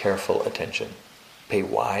pay careful attention, pay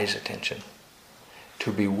wise attention,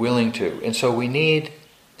 to be willing to. And so we need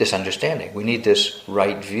this understanding. We need this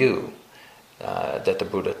right view that the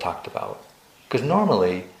Buddha talked about. Because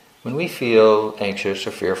normally, when we feel anxious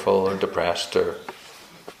or fearful or depressed or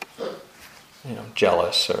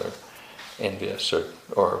jealous or envious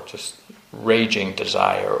or just raging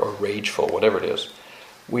desire or rageful, whatever it is,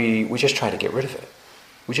 we just try to get rid of it.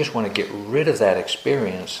 We just want to get rid of that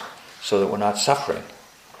experience so that we're not suffering.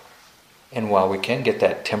 And while we can get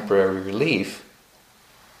that temporary relief,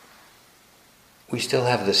 we still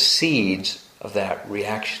have the seeds of that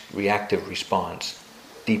reactive response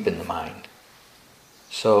deep in the mind.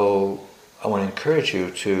 So I want to encourage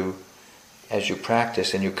you to, as you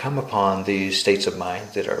practice and you come upon these states of mind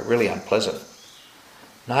that are really unpleasant,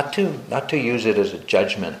 not to use it as a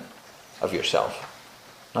judgment of yourself,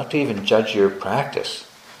 not to even judge your practice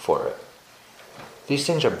for it. These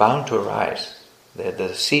things are bound to arise.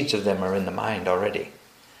 The seeds of them are in the mind already.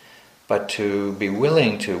 But to be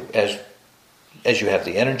willing to, as you have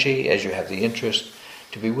the energy, as you have the interest,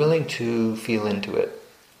 to be willing to feel into it.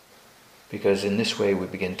 Because in this way we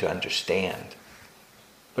begin to understand.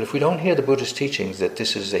 But if we don't hear the Buddha's teachings that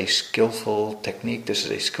this is a skillful technique, this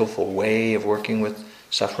is a skillful way of working with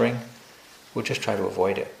suffering, we'll just try to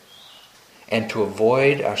avoid it. And to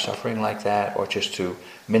avoid our suffering like that, or just to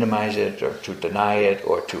minimize it, or to deny it,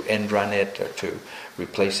 or to end run it, or to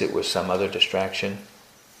replace it with some other distraction,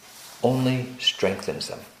 only strengthens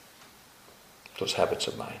them. Those habits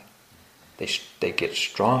of mind. They get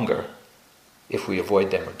stronger if we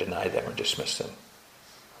avoid them or deny them or dismiss them.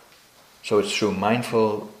 So it's through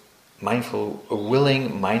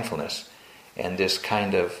willing mindfulness and this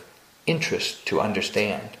kind of interest to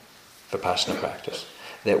understand Vipassana practice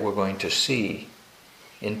that we're going to see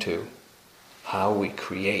into how we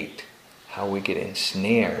create, how we get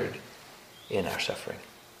ensnared in our suffering.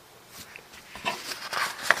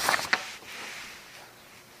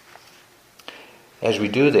 As we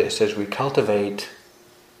do this, as we cultivate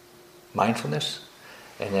mindfulness,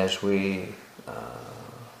 and as we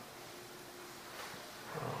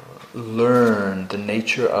learn the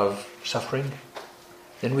nature of suffering,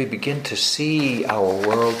 then we begin to see our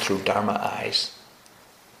world through Dharma eyes,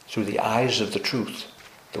 through the eyes of the truth,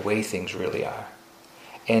 the way things really are.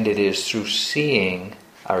 And it is through seeing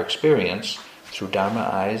our experience through Dharma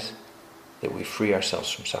eyes that we free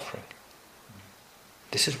ourselves from suffering.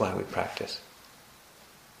 This is why we practice.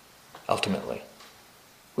 Ultimately.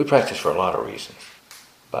 We practice for a lot of reasons,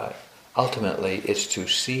 but ultimately it's to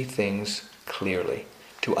see things clearly,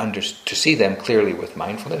 to see them clearly with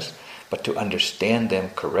mindfulness, but to understand them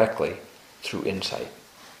correctly through insight.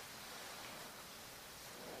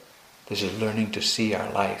 This is learning to see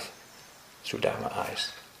our life through Dharma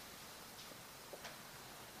eyes.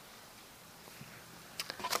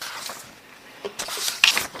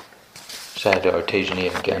 Sayadaw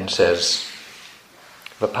Tejaniya again says,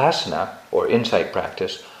 Vipassana, or insight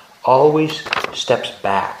practice, always steps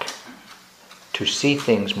back to see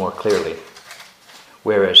things more clearly,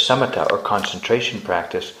 whereas samatha, or concentration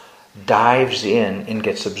practice, dives in and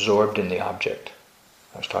gets absorbed in the object.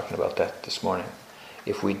 I was talking about that this morning.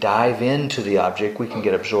 If we dive into the object, we can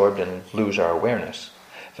get absorbed and lose our awareness.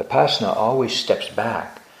 Vipassana always steps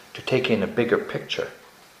back to take in a bigger picture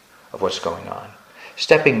of what's going on.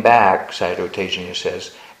 Stepping back, Sayadaw Tejaniya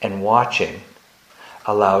says, and watching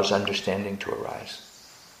allows understanding to arise.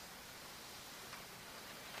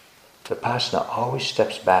 Vipassana always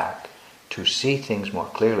steps back to see things more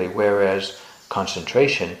clearly, whereas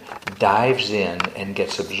concentration dives in and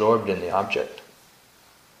gets absorbed in the object.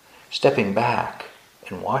 Stepping back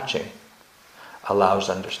and watching allows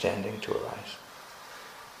understanding to arise.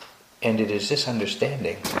 And it is this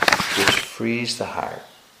understanding which frees the heart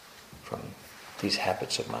from these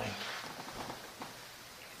habits of mind.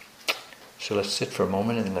 So let's sit for a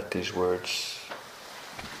moment and let these words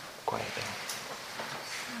quiet down.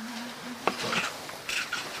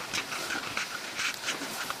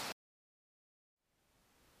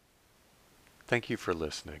 Thank you for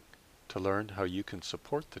listening. To learn how you can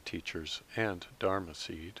support the teachers and Dharma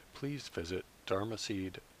Seed, please visit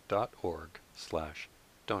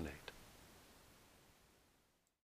dharmaseed.org/donate.